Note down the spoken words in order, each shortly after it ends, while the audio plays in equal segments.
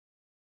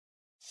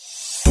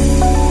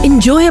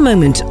Enjoy a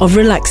moment of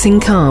relaxing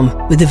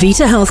calm with the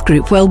Vita Health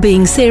Group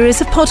Wellbeing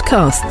series of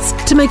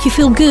podcasts to make you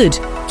feel good,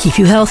 keep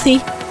you healthy,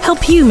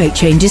 help you make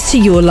changes to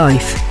your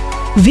life.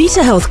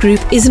 Vita Health Group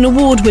is an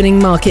award-winning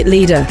market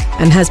leader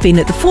and has been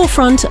at the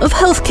forefront of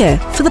healthcare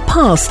for the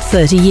past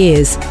 30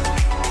 years.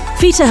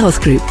 Vita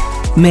Health Group,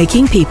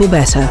 making people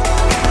better.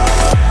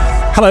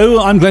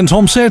 Hello, I'm Glenn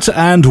Tomsett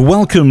and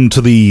welcome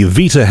to the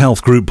Vita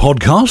Health Group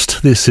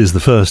podcast. This is the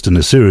first in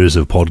a series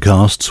of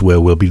podcasts where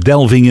we'll be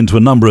delving into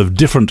a number of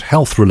different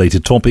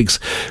health-related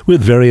topics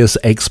with various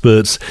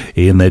experts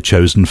in their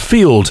chosen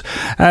field.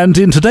 And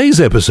in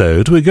today's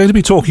episode, we're going to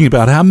be talking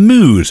about our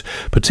mood,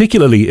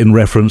 particularly in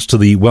reference to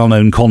the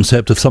well-known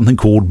concept of something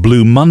called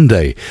Blue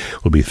Monday.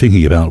 We'll be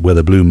thinking about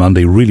whether Blue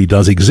Monday really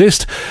does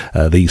exist,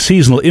 the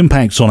seasonal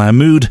impacts on our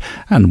mood,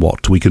 and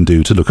what we can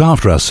do to look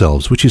after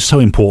ourselves, which is so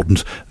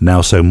important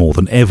now so more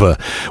than ever.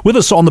 With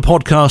us on the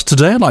podcast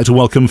today, I'd like to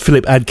welcome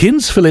Philip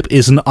Adkins. Philip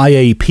is an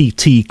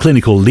IAPT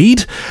clinical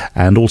lead,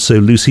 and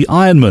also Lucie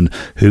Ironman,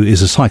 who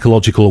is a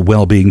psychological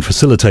wellbeing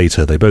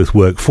facilitator. They both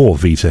work for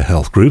Vita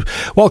Health Group.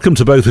 Welcome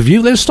to both of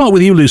you. Let's start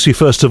with you, Lucie,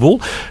 first of all.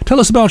 Tell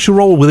us about your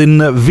role within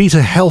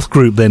Vita Health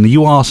Group then.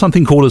 You are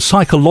something called a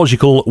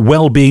psychological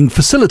wellbeing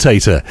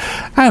facilitator,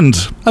 and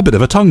a bit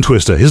of a tongue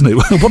twister, isn't it?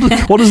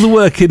 What does the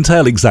work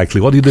entail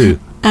exactly? What do you do?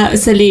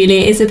 Absolutely,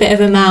 it's a bit of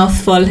a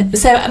mouthful.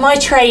 So my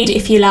trade,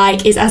 if you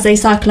like, is as a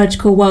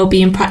psychological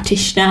wellbeing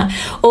practitioner,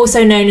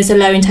 also known as a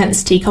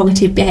low-intensity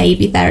cognitive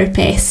behaviour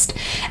therapist.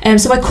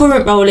 So my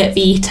current role at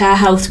Vita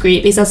Health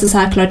Group is as a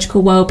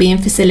psychological wellbeing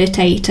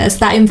facilitator. So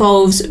that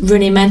involves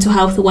running mental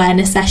health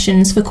awareness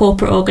sessions for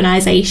corporate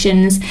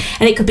organisations,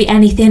 and it could be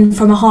anything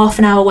from a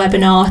half-an-hour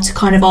webinar to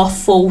kind of our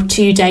full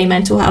 2-day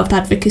mental health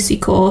advocacy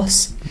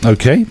course.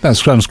 Okay, that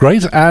sounds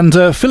great. And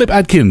Philip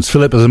Adkins.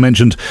 Philip, as I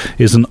mentioned,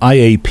 is an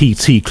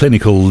IAPT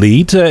clinical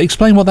lead.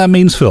 Explain what that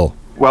means, Phil.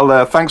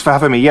 Well, thanks for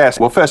having me. Yes.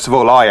 Well, first of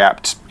all,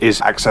 IAPT is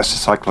Access to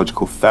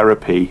Psychological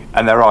Therapy,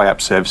 and there are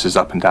IAPT services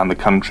up and down the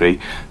country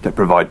that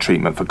provide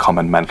treatment for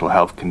common mental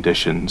health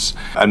conditions.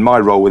 And my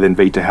role within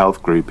Vita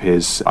Health Group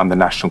is I'm the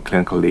national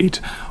clinical lead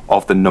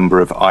of the number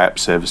of IAPT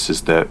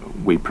services that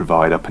we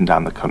provide up and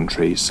down the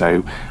country.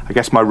 So I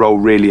guess my role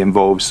really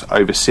involves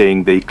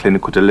overseeing the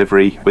clinical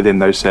delivery within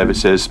those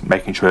services,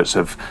 making sure it's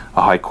of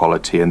a high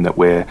quality and that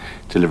we're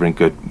delivering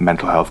good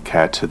mental health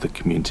care to the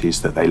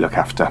communities that they look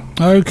after.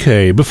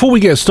 Okay, before we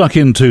get stuck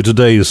into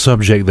today's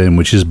subject then,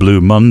 which is Blue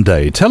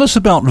Monday, tell us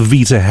about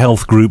Vita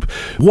Health Group.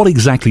 What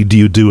exactly do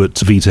you do at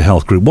Vita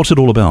Health Group? What's it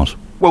all about?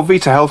 Well,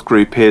 Vita Health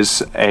Group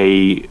is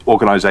an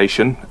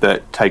organisation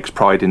that takes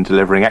pride in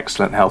delivering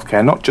excellent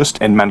healthcare, not just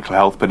in mental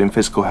health, but in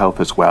physical health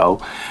as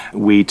well.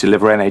 We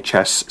deliver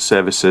NHS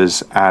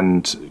services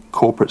and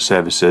corporate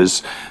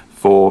services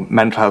for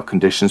mental health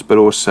conditions, but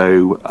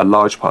also a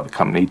large part of the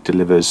company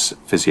delivers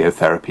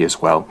physiotherapy as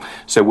well.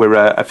 So we're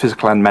a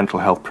physical and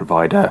mental health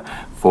provider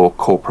for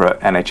corporate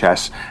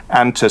NHS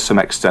and to some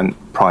extent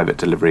private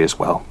delivery as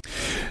well.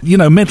 You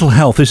know, mental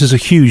health, this is a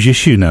huge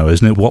issue now,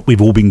 isn't it? What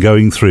we've all been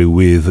going through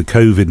with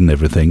COVID and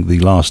everything the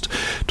last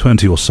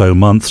 20 or so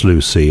months,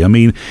 Lucie. I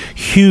mean,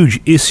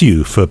 huge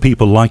issue for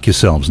people like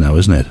yourselves now,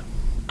 isn't it?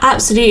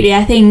 Absolutely.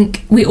 I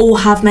think we all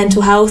have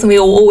mental health and we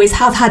all always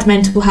have had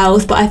mental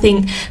health, but I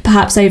think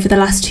perhaps over the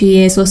last 2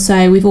 years or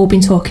so we've all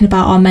been talking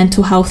about our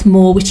mental health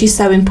more, which is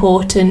so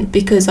important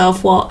because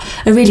of what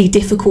a really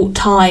difficult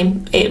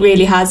time it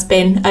really has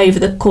been over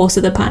the course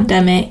of the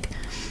pandemic.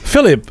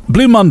 Philip,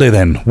 Blue Monday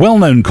then,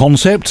 well-known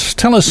concept.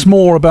 Tell us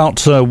more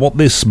about what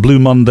this Blue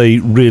Monday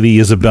really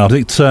is about.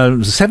 It's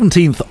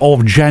 17th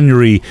of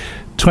January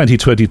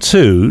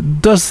 2022.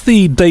 Does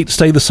the date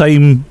stay the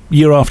same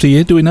year after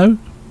year, do we know?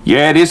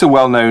 Yeah, it is a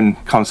well-known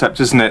concept,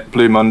 isn't it,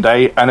 Blue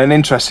Monday? And an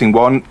interesting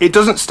one. It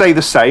doesn't stay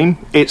the same.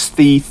 It's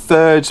the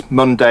third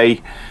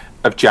Monday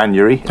of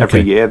January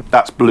every year.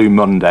 That's Blue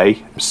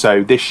Monday.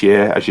 So this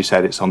year, as you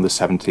said, it's on the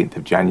 17th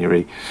of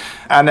January.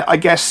 And I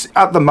guess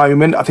at the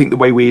moment, I think the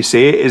way we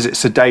see it is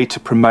it's a day to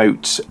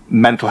promote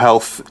mental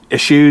health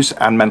issues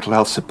and mental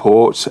health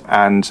support,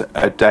 and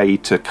a day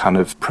to kind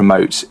of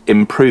promote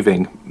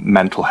improving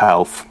mental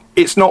health.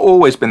 It's not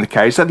always been the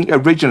case. I think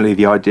originally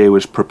the idea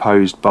was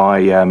proposed by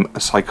a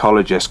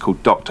psychologist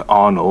called Dr.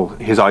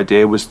 Arnold. His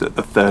idea was that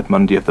the third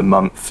Monday of the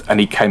month, and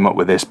he came up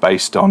with this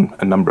based on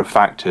a number of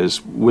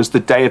factors, was the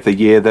day of the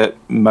year that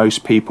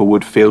most people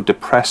would feel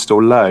depressed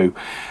or low.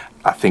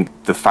 I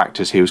think the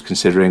factors he was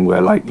considering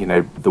were like, you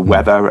know, the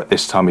weather at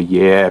this time of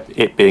year,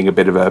 it being a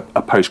bit of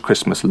a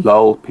post-Christmas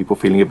lull, people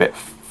feeling a bit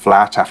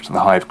flat after the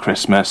high of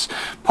Christmas,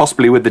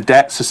 possibly with the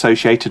debts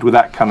associated with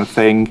that kind of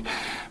thing.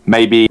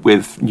 Maybe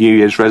with New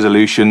Year's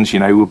resolutions, you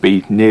know, we'll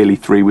be nearly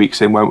 3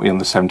 weeks in, won't we, on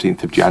the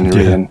 17th of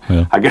January?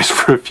 Yeah. I guess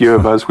for a few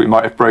of us, we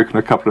might have broken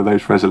a couple of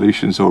those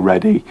resolutions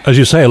already. As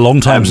you say, a long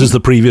time since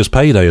the previous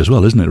payday as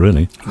well, isn't it,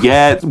 really?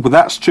 Yeah, well,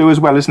 that's true as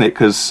well, isn't it?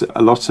 Because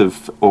a lot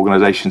of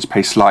organisations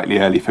pay slightly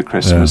early for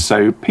Christmas. Yeah.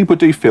 So people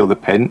do feel the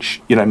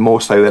pinch, you know, more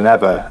so than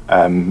ever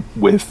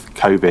with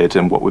COVID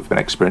and what we've been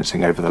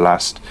experiencing over the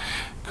last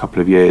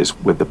couple of years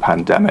with the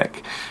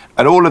pandemic.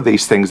 And all of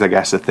these things, I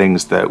guess, are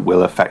things that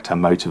will affect our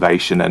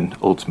motivation and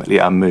ultimately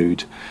our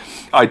mood.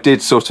 I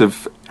did sort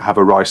of have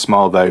a wry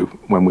smile, though,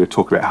 when we were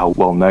talking about how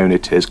well known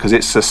it is, because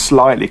it's a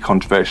slightly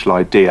controversial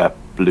idea,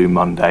 Blue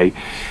Monday,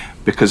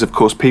 because, of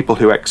course, people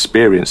who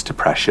experience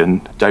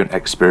depression don't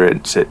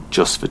experience it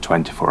just for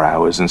 24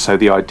 hours. And so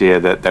the idea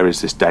that there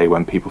is this day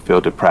when people feel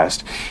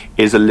depressed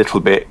is a little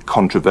bit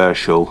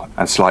controversial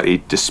and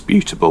slightly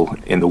disputable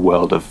in the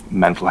world of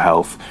mental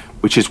health,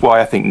 which is why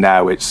I think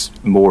now it's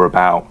more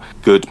about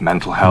good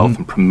mental health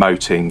and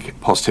promoting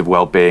positive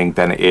well-being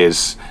than it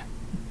is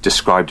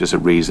described as a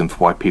reason for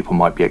why people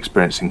might be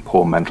experiencing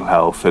poor mental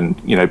health.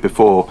 And, you know,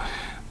 before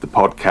the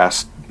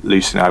podcast,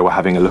 Lucie and I were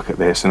having a look at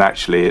this, and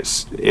actually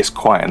it's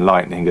quite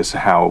enlightening as to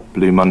how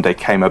Blue Monday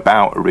came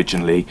about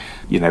originally.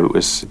 You know,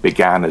 it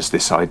began as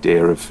this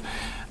idea of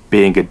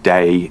being a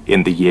day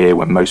in the year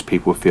when most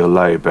people feel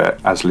low, but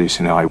as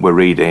Lucie and I were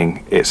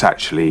reading, it's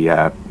actually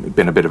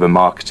been a bit of a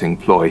marketing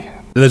ploy.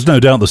 There's no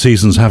doubt the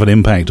seasons have an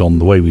impact on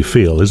the way we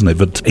feel, isn't it?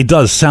 But it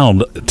does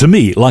sound, to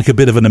me, like a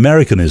bit of an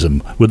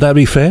Americanism. Would that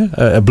be fair?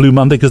 A Blue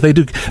Monday?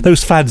 Because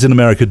those fads in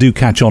America do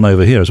catch on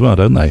over here as well,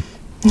 don't they?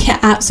 Yeah,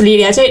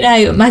 absolutely. I don't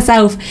know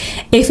myself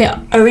if it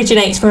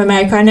originates from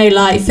America. I know,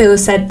 like Phil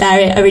said there,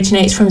 it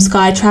originates from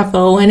Sky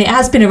Travel, and it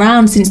has been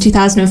around since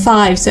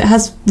 2005, so it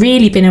has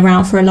really been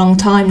around for a long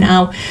time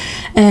now.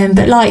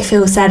 But like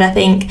Phil said, I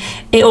think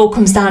it all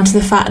comes down to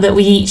the fact that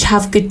we each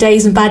have good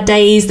days and bad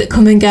days that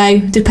come and go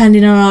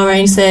depending on our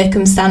own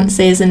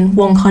circumstances, and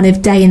one kind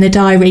of day in the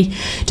diary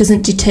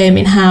doesn't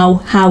determine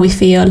how we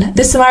feel.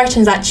 The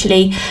Samaritans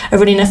actually are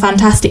running a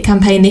fantastic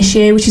campaign this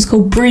year, which is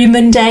called Brew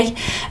Monday,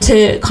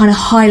 to kind of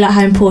highlight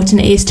how important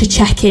it is to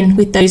check in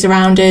with those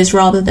around us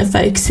rather than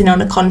focusing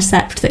on a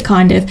concept that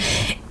kind of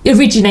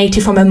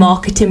originated from a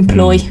marketing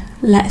ploy,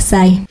 let's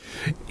say.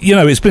 You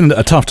know, it's been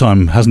a tough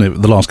time, hasn't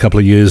it, the last couple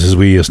of years, as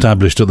we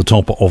established at the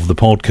top of the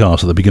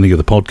podcast, at the beginning of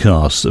the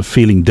podcast.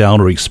 Feeling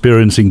down or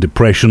experiencing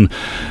depression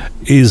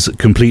is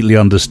completely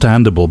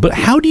understandable. But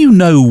how do you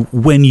know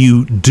when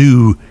you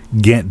do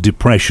get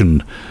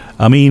depression?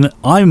 I mean,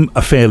 I'm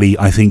a fairly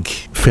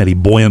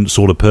buoyant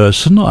sort of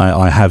person.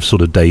 I have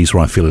sort of days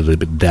where I feel a little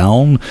bit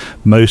down.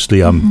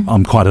 Mostly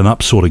I'm quite an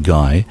up sort of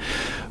guy.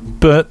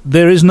 But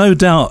there is no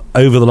doubt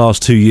over the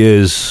last 2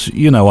 years,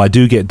 you know, I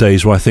do get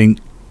days where I think,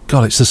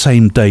 God, it's the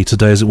same day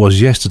today as it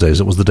was yesterday, as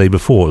it was the day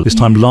before, this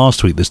time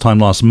last week, this time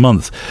last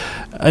month.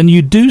 And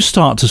you do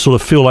start to sort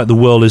of feel like the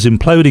world is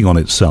imploding on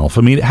itself.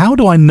 I mean, how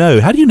do I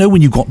know? How do you know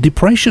when you've got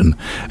depression?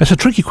 It's a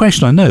tricky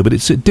question, I know, but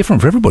it's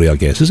different for everybody, I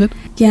guess, is it?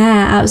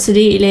 Yeah,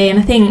 absolutely. And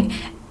I think,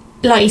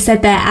 like you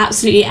said there,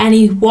 absolutely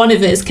any one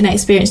of us can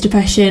experience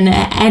depression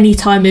at any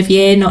time of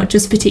year, not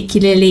just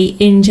particularly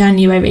in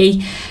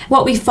January.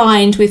 What we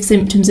find with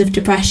symptoms of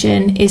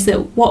depression is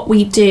that what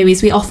we do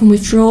is we often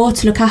withdraw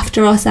to look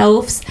after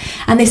ourselves,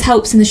 and this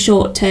helps in the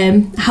short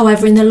term.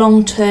 However, in the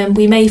long term,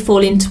 we may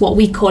fall into what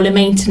we call a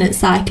maintenance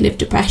cycle of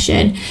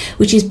depression,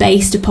 which is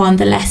based upon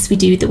the less we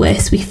do, the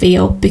worse we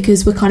feel,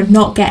 because we're kind of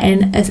not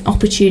getting an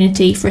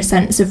opportunity for a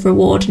sense of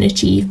reward and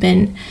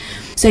achievement.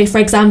 So, for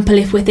example,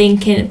 if we're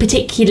thinking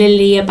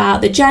particularly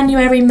about the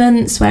January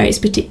months where it's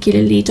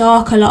particularly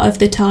dark a lot of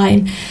the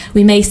time,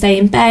 we may stay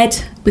in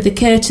bed with the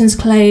curtains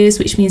closed,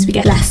 which means we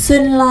get less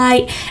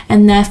sunlight,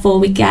 and therefore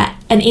we get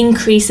an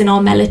increase in our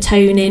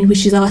melatonin,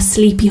 which is our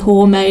sleepy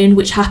hormone,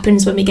 which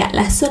happens when we get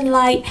less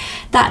sunlight.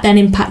 That then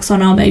impacts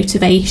on our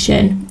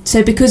motivation.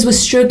 So because we're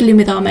struggling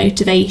with our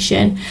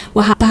motivation,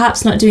 we're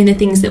perhaps not doing the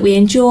things that we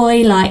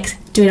enjoy, like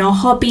doing our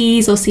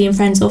hobbies or seeing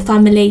friends or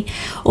family,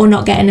 or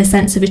not getting a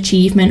sense of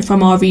achievement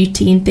from our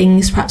routine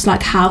things, perhaps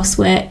like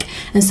housework.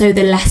 And so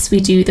the less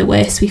we do, the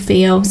worse we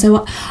feel.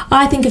 So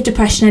I think of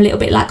depression a little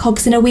bit like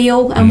cogs in a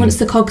wheel, and once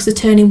the cogs are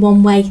turning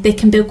one way, they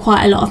can build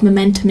quite a lot of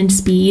momentum and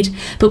speed,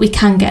 but we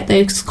can get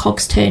those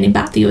cogs turning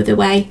back the other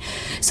way.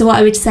 So what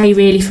I would say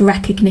really for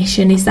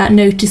recognition is that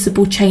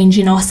noticeable change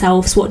in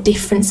ourselves. What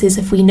differences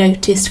have we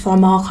noticed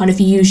from our kind of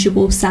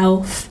usual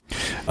self?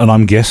 And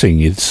I'm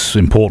guessing it's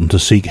important to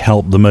seek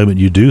help the moment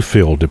you do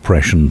feel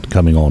depression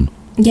coming on.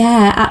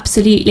 Yeah,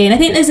 absolutely. And I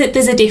think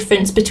there's a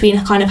difference between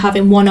kind of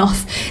having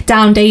one-off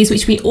down days,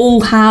 which we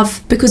all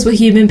have because we're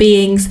human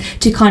beings,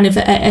 to kind of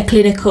a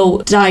clinical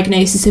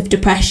diagnosis of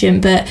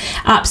depression. But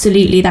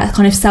absolutely, that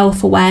kind of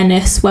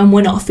self-awareness when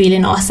we're not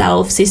feeling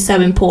ourselves is so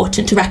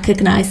important to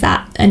recognise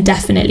that, and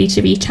definitely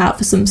to reach out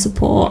for some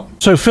support.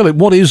 So, Philip,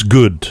 what is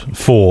good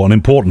for and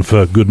important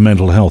for good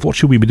mental health? What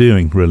should we be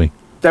doing, really?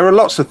 There are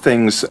lots of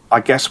things I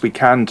guess we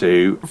can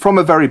do. From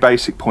a very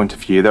basic point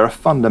of view, there are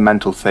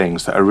fundamental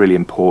things that are really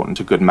important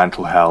to good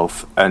mental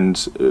health. And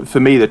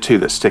for me, the two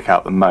that stick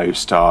out the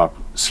most are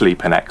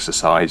sleep and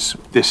exercise.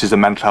 This is a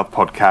mental health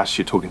podcast.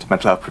 You're talking to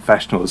mental health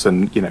professionals,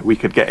 and you know we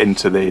could get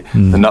into the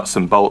nuts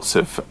and bolts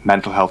of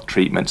mental health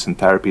treatments and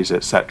therapies,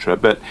 etc.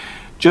 But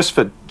just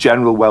for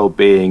general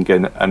well-being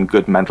and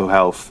good mental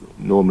health,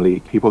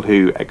 normally people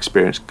who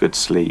experience good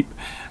sleep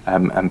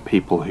and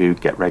people who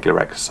get regular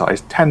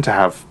exercise tend to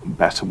have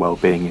better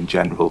well-being in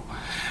general.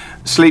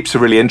 Sleep's a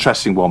really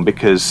interesting one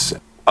because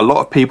a A lot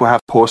of people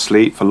have poor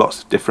sleep for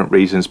lots of different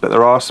reasons, but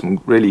there are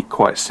some really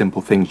quite simple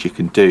things you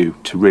can do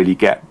to really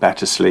get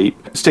better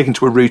sleep. Sticking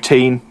to a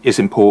routine is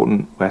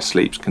important where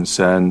sleep's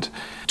concerned.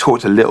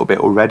 Talked a little bit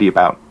already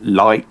about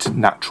light,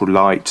 natural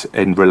light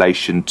in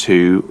relation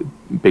to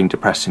being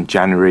depressed in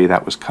January.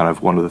 That was kind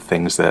of one of the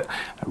things that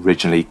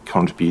originally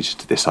contributed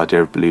to this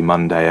idea of Blue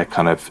Monday, a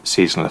kind of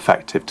seasonal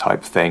affective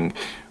type thing,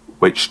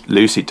 which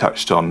Lucie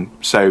touched on.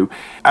 So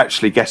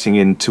actually getting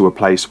into a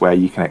place where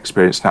you can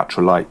experience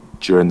natural light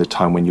during the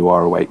time when you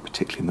are awake,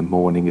 particularly in the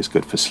morning, is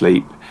good for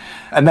sleep.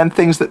 And then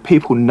things that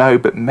people know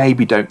but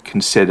maybe don't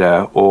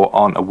consider or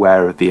aren't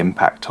aware of the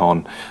impact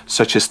on,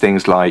 such as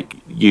things like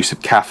use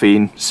of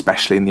caffeine,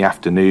 especially in the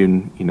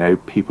afternoon. You know,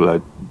 people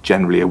are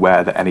generally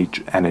aware that any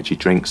energy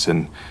drinks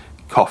and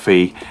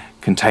coffee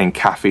contain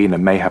caffeine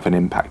and may have an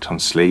impact on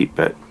sleep,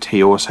 but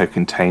tea also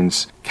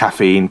contains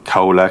caffeine,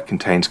 cola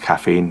contains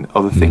caffeine,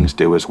 other things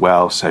do as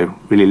well. So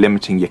really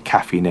limiting your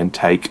caffeine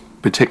intake,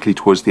 particularly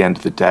towards the end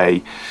of the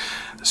day,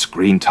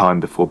 screen time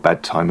before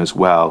bedtime as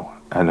well.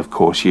 And of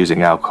course,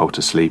 using alcohol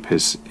to sleep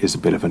is a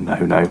bit of a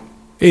no-no.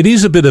 It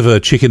is a bit of a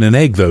chicken and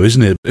egg, though,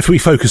 isn't it? If we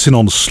focus in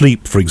on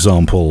sleep, for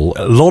example,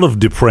 a lot of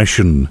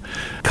depression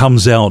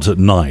comes out at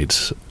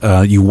night.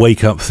 You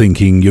wake up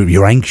thinking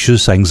you're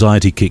anxious,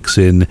 anxiety kicks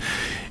in,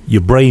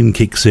 your brain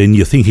kicks in,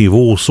 you're thinking of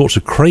all sorts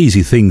of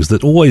crazy things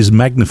that always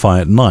magnify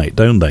at night,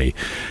 don't they,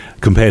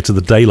 compared to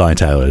the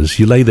daylight hours.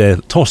 You lay there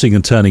tossing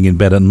and turning in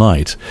bed at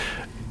night.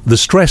 The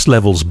stress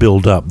levels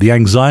build up, the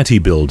anxiety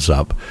builds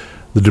up,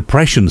 the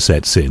depression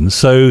sets in.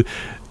 So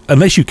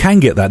unless you can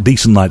get that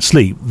decent night's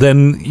sleep,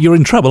 then you're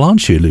in trouble,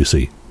 aren't you,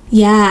 Lucie?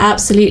 Yeah,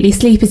 absolutely.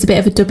 Sleep is a bit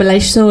of a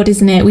double-edged sword,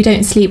 isn't it? We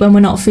don't sleep when we're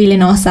not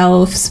feeling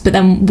ourselves, but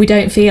then we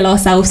don't feel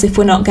ourselves if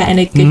we're not getting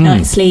a good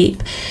night's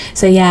sleep.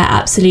 So yeah,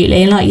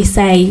 absolutely. And like you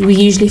say, we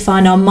usually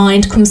find our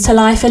mind comes to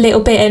life a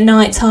little bit at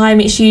night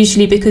time. It's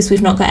usually because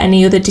we've not got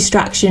any other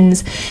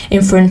distractions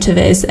in front of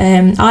us.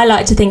 I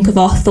like to think of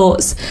our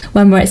thoughts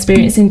when we're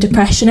experiencing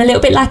depression a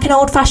little bit like an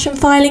old-fashioned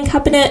filing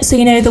cabinet. So,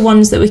 you know, the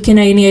ones that we can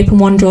only open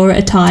one drawer at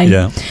a time.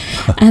 Yeah.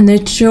 And the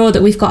drawer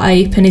that we've got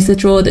open is the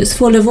drawer that's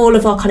full of all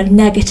of our kind of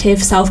negative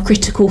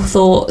self-critical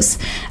thoughts,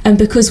 and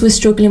because we're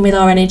struggling with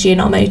our energy and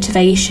our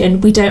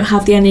motivation, we don't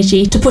have the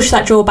energy to push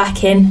that drawer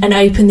back in and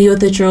open the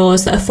other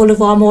drawers that are full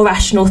of our more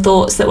rational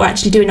thoughts, that we're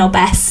actually doing our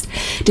best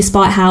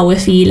despite how we're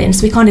feeling.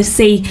 So we kind of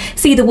see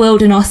the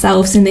world and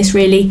ourselves in this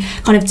really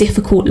kind of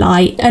difficult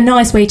light. A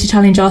nice way to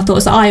challenge our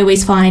thoughts that I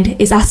always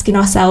find is asking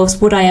ourselves,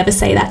 would I ever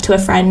say that to a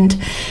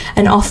friend?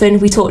 And often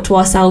we talk to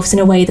ourselves in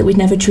a way that we'd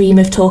never dream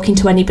of talking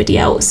to anybody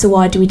else, so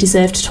why do we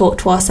deserve to talk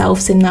to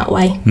ourselves in that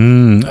way?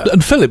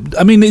 And Philip,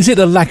 I mean, is it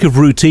a lack of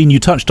routine? You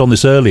touched on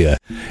this earlier.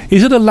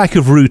 Is it a lack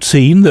of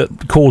routine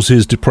that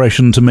causes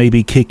depression to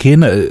maybe kick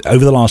in?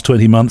 Over the last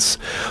 20 months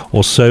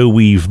or so,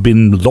 we've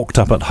been locked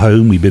up at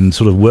home. We've been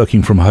sort of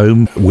working from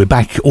home. We're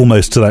back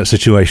almost to that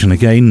situation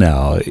again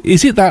now.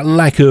 Is it that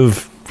lack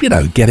of, you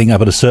know, getting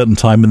up at a certain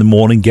time in the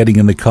morning, getting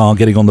in the car,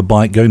 getting on the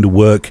bike, going to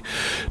work,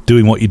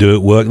 doing what you do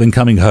at work, then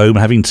coming home,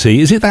 having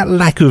tea? Is it that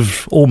lack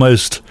of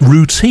almost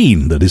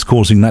routine that is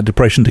causing that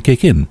depression to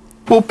kick in?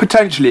 Well,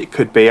 potentially it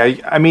could be.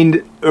 I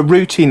mean, a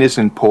routine is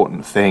an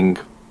important thing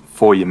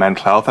for your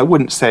mental health. I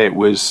wouldn't say it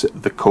was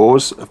the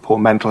cause of poor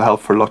mental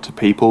health for a lot of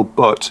people,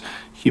 but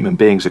human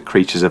beings are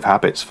creatures of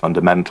habits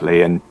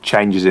fundamentally, and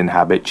changes in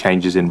habit,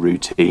 changes in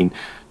routine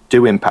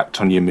do impact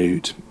on your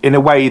mood in a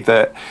way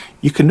that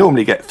you can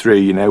normally get through.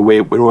 You know,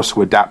 we're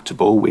also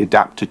adaptable. We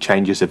adapt to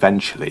changes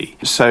eventually.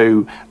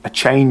 So a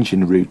change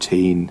in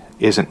routine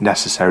isn't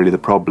necessarily the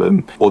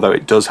problem, although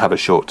it does have a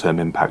short-term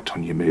impact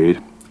on your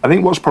mood. I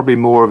think what's probably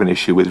more of an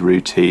issue with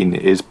routine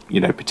is,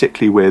 you know,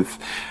 particularly with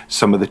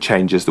some of the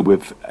changes that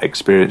we've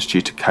experienced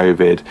due to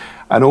COVID,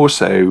 and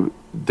also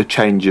the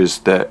changes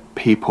that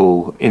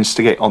people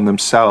instigate on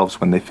themselves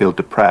when they feel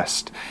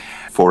depressed.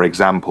 For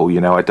example, you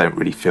know, I don't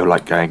really feel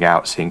like going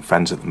out, seeing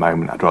friends at the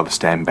moment. I'd rather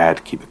stay in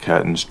bed, keep the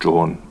curtains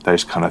drawn,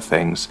 those kind of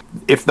things.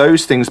 If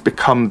those things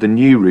become the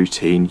new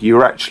routine,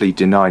 you're actually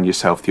denying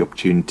yourself the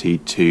opportunity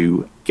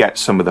to get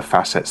some of the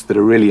facets that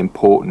are really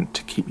important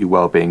to keep your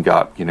well-being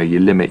up. You know, you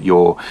limit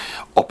your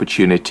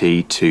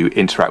opportunity to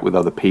interact with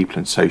other people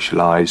and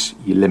socialise.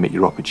 You limit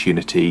your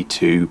opportunity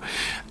to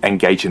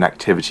engage in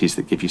activities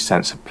that give you a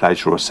sense of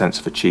pleasure or a sense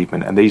of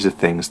achievement. And these are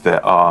things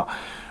that are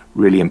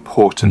really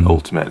important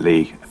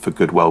ultimately for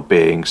good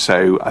well-being.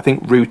 So I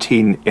think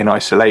routine in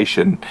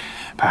isolation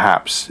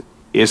perhaps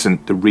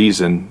isn't the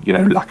reason, you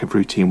know, lack of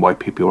routine, why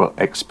people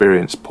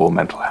experience poor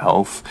mental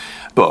health,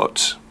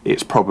 but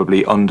it's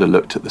probably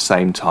underlooked at the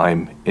same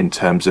time in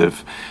terms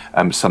of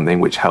something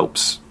which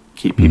helps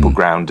keep people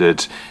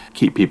grounded,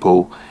 keep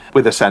people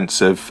with a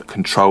sense of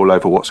control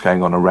over what's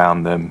going on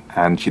around them,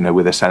 and, you know,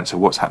 with a sense of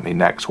what's happening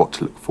next, what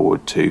to look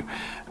forward to,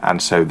 and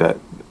so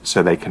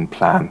they can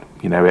plan.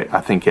 You know,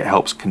 I think it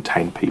helps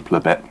contain people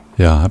a bit.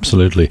 Yeah,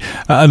 absolutely.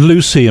 And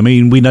Lucie, I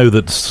mean, we know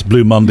that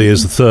Blue Monday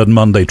is the third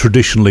Monday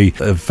traditionally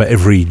for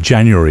every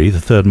January, the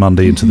third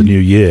Monday into the new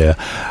year.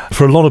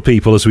 For a lot of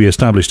people, as we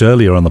established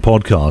earlier on the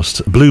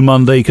podcast, Blue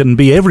Monday can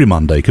be every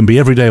Monday, can be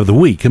every day of the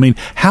week. I mean,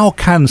 how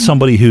can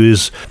somebody who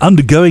is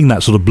undergoing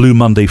that sort of Blue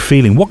Monday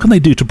feeling, what can they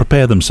do to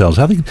prepare themselves?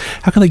 How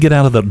can they get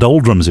out of that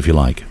doldrums, if you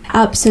like?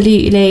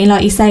 Absolutely.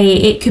 Like you say,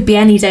 it could be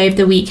any day of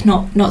the week,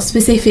 not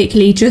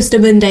specifically just a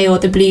Monday or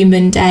the Blue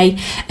Monday.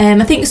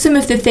 I think some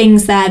of the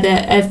things there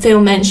that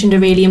Phil mentioned are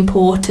really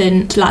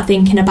important, like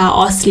thinking about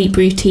our sleep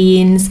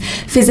routines.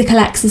 Physical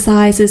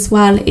exercise as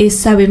well is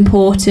so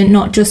important,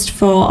 not just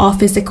for our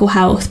physical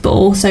health, but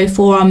also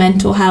for our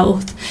mental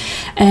health.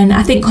 And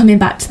I think coming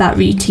back to that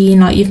routine,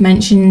 like you've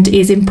mentioned,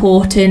 is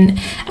important.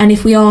 And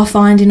if we are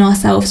finding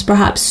ourselves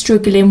perhaps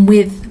struggling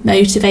with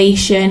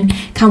motivation,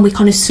 can we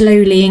kind of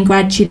slowly and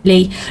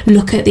gradually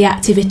look at the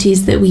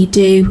activities that we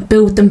do,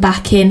 build them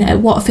back in at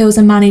what feels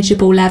a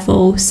manageable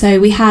level? So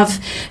we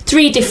have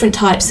 3 different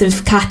types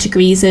of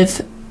categories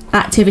of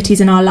activities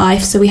in our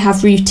life. So we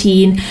have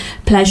routine,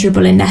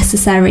 pleasurable and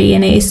necessary,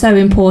 and it is so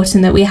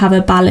important that we have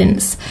a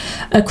balance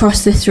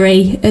across the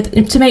 3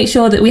 to make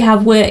sure that we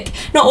have work,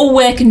 not all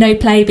work and no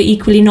play, but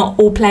equally not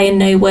all play and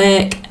no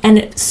work,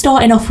 and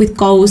starting off with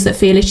goals that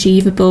feel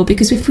achievable,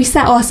 because if we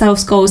set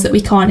ourselves goals that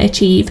we can't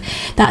achieve,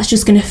 that's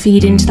just going to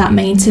feed into that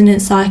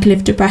maintenance cycle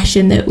of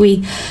depression that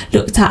we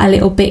looked at a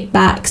little bit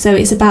back. So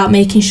it's about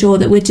making sure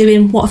that we're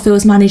doing what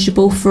feels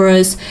manageable for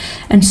us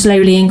and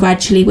slowly and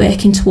gradually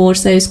working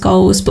towards those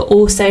goals, but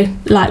also,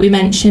 like we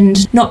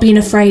mentioned, not being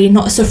afraid,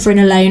 not suffering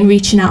alone,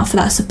 reaching out for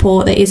that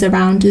support that is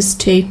around us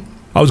too.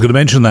 I was going to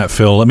mention that,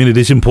 Phil. I mean, it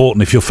is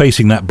important if you're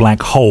facing that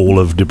black hole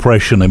of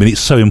depression. I mean,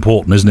 it's so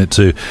important, isn't it,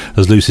 to,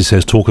 as Lucie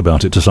says, talk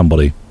about it to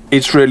somebody.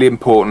 It's really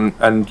important,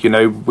 and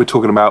we're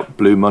talking about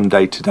Blue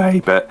Monday today,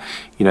 but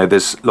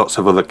there's lots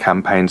of other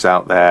campaigns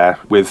out there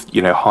with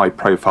high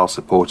profile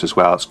support as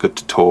well. It's good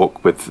to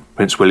talk with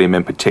Prince William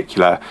in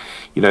particular.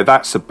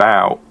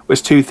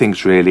 There's 2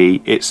 things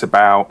really. It's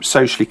about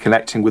socially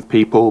connecting with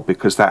people,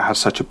 because that has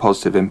such a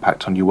positive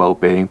impact on your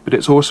well-being, but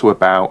it's also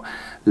about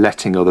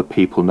letting other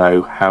people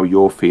know how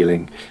you're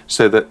feeling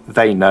so that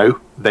they know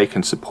they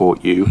can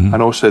support you,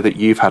 and also that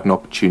you've had an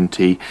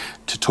opportunity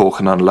to talk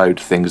and unload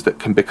things that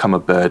can become a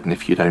burden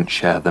if you don't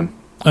share them.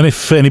 And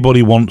if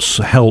anybody wants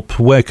help,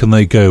 where can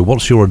they go?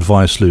 What's your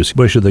advice, Lucie?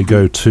 Where should they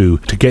go to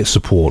get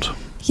support?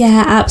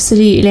 Yeah,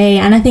 absolutely.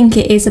 And I think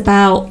it is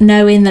about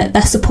knowing that the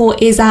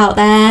support is out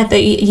there,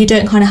 that you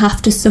don't kind of have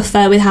to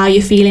suffer with how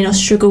you're feeling or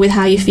struggle with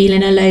how you're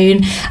feeling alone.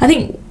 I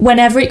think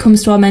whenever it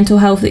comes to our mental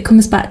health, it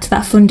comes back to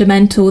that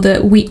fundamental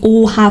that we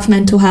all have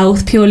mental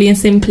health purely and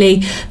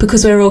simply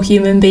because we're all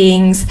human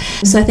beings.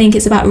 So I think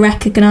it's about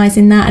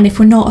recognising that, and if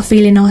we're not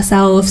feeling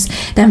ourselves,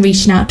 then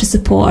reaching out to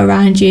support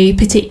around you,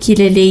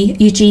 particularly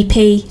your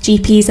GP.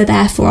 GPs are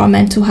there for our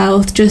mental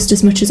health just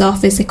as much as our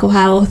physical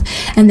health,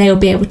 and they'll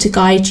be able to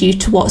guide you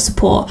to what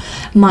support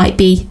might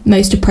be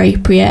most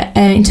appropriate.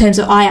 In terms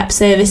of IAP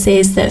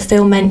services that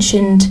Phil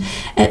mentioned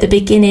at the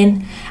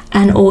beginning,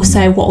 and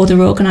also what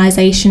other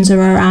organisations are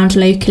around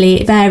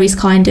locally, it varies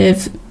kind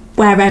of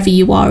wherever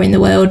you are in the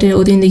world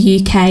or in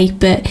the UK,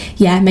 but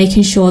yeah,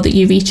 making sure that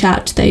you reach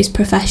out to those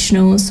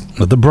professionals.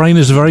 The brain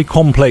is a very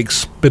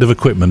complex bit of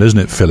equipment, isn't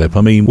it, Philip?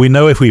 I mean, we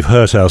know if we've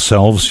hurt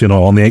ourselves,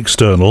 on the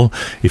external,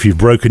 if you've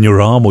broken your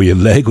arm or your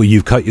leg or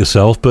you've cut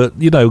yourself, but,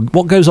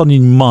 what goes on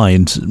in your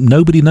mind,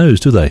 nobody knows,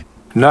 do they?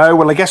 No,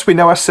 well, I guess we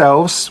know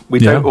ourselves. We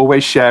don't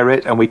always share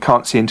it, and we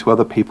can't see into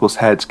other people's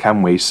heads,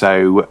 can we?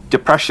 So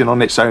depression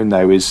on its own,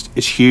 though, is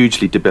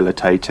hugely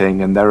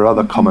debilitating, and there are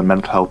other common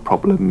mental health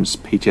problems,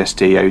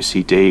 PTSD,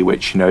 OCD,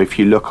 which, if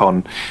you look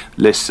on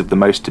lists of the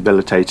most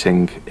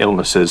debilitating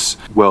illnesses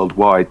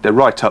worldwide, they're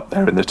right up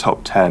there in the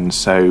top 10.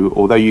 So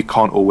although you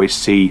can't always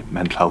see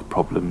mental health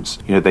problems,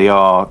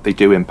 they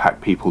do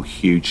impact people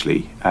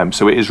hugely.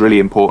 So it is really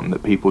important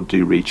that people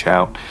do reach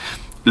out.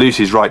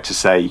 Lucie's right to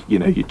say, your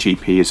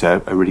GP is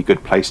a really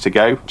good place to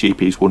go.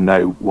 GPs will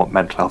know what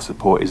mental health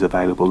support is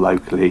available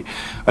locally.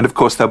 And of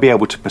course, they'll be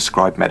able to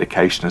prescribe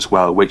medication as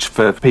well, which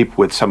for people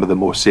with some of the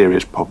more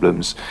serious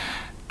problems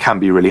can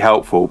be really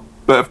helpful.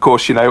 But of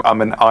course,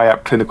 I'm an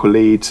IAP clinical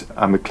lead.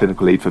 I'm a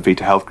clinical lead for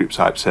Vita Health Group's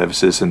IAP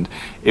services, and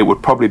it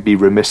would probably be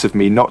remiss of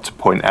me not to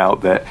point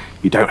out that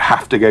you don't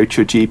have to go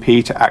to a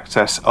GP to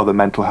access other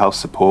mental health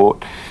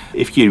support.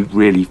 If you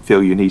really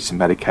feel you need some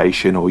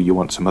medication or you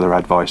want some other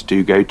advice,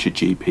 do go to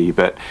GP.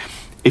 But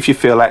if you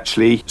feel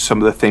actually some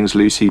of the things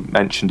Lucie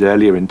mentioned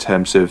earlier in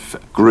terms of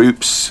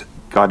groups,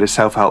 guided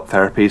self-help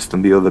therapies,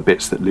 and the other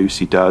bits that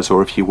Lucie does,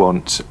 or if you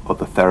want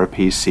other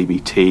therapies,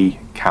 CBT,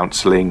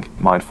 counselling,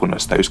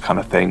 mindfulness, those kind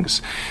of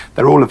things,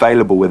 they're all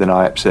available within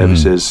IAP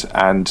services,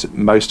 and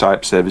most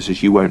IAP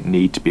services you won't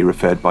need to be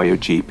referred by your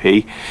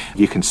GP.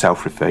 You can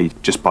self-refer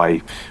just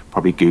by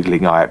probably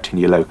Googling IAPT in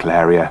your local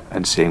area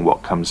and seeing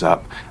what comes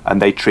up.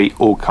 And they treat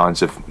all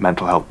kinds of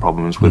mental health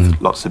problems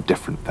with lots of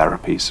different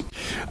therapies.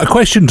 A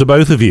question to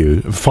both of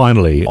you,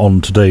 finally, on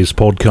today's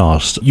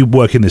podcast. You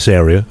work in this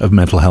area of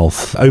mental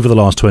health over the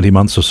last 20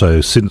 months or so,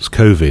 since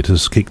COVID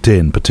has kicked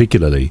in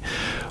particularly.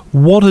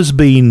 What has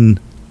been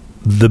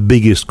the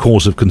biggest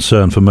cause of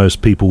concern for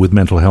most people with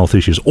mental health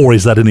issues? Or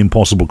is that an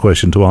impossible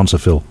question to answer,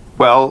 Phil?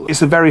 Well,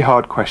 it's a very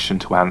hard question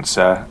to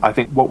answer. I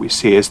think what we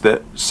see is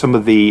that some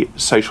of the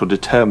social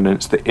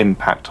determinants that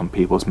impact on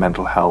people's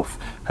mental health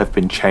have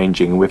been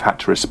changing, and we've had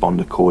to respond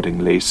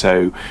accordingly.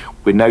 So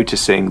we're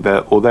noticing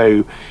that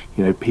although,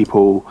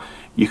 people,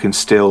 you can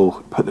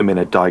still put them in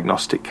a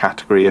diagnostic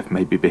category of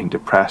maybe being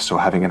depressed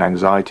or having an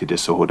anxiety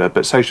disorder,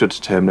 but social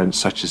determinants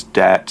such as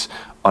debt,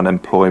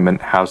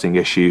 unemployment, housing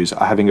issues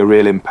are having a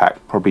real impact,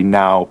 probably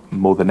now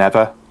more than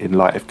ever in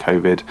light of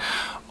COVID,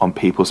 on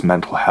people's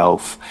mental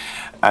health.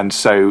 And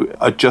so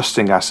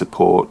adjusting our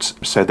support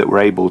so that we're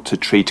able to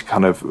treat a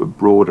kind of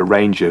broader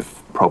range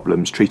of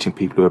problems, treating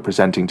people who are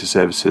presenting to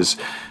services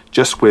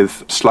just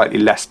with slightly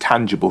less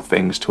tangible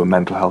things to a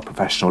mental health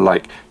professional,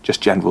 like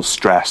just general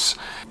stress,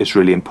 is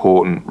really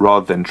important,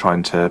 rather than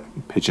trying to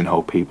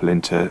pigeonhole people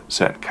into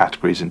certain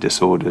categories and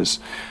disorders,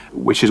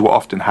 which is what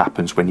often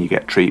happens when you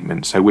get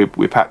treatment. So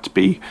we've had to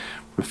be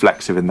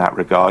reflexive in that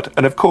regard.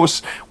 And of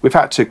course, we've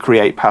had to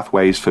create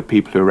pathways for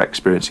people who are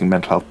experiencing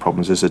mental health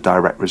problems as a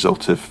direct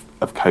result of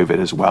COVID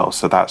as well.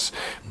 So that's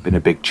been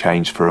a big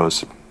change for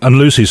us. And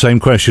Lucie, same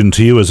question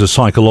to you as a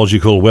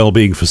psychological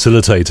wellbeing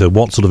facilitator.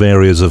 What sort of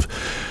areas of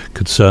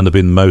concern have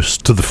been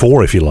most to the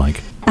fore, if you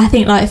like? I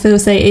think, like Phil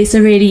said, it's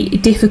a really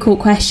difficult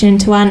question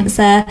to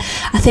answer.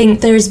 I think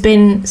there has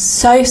been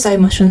so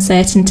much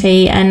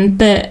uncertainty, and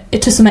that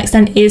to some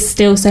extent is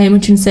still so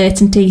much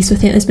uncertainty. So I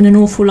think there's been an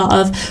awful lot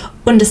of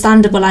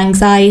understandable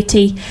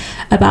anxiety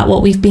about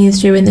what we've been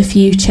through in the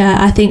future.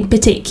 I think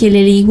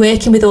particularly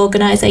working with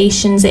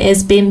organisations, it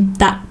has been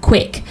that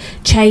quick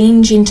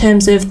change in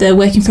terms of the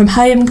working from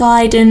home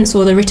guidance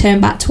or the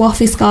return back to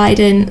office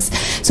guidance.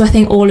 So I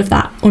think all of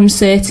that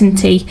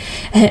uncertainty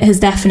has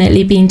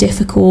definitely been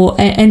difficult.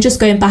 And just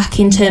going back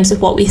in terms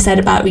of what we said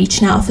about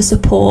reaching out for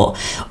support,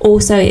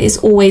 also it is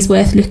always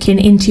worth looking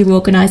into your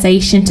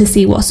organisation to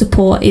see what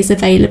support is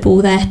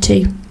available there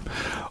too.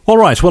 All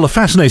right, well, a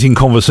fascinating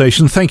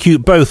conversation. Thank you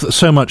both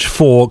so much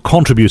for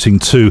contributing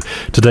to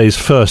today's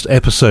first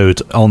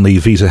episode on the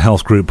Vita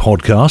Health Group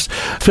podcast.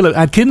 Phil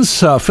Adkins,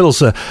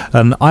 Phil's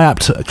an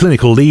IAPT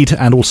clinical lead,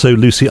 and also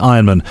Lucie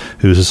Ironman,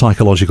 who's a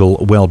psychological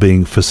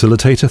wellbeing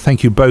facilitator.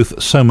 Thank you both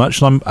so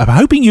much. And I'm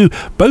hoping you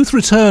both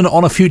return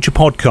on a future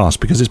podcast,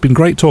 because it's been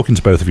great talking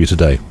to both of you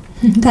today.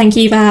 Thank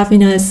you for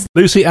having us.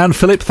 Lucie and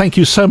Philip, thank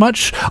you so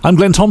much. I'm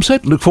Glenn Thompson.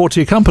 Look forward to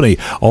your company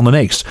on the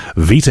next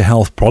Vita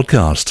Health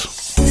podcast.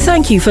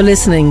 Thank you for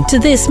listening to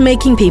this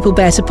Making People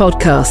Better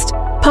podcast,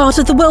 part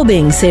of the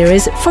Wellbeing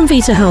series from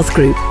Vita Health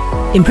Group.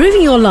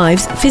 Improving your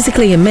lives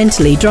physically and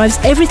mentally drives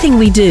everything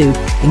we do,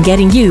 and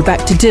getting you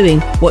back to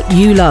doing what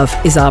you love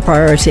is our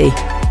priority.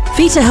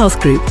 Vita Health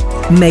Group,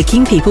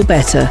 making people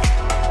better.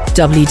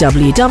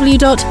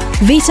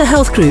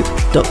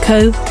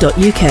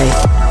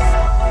 www.vitahealthgroup.co.uk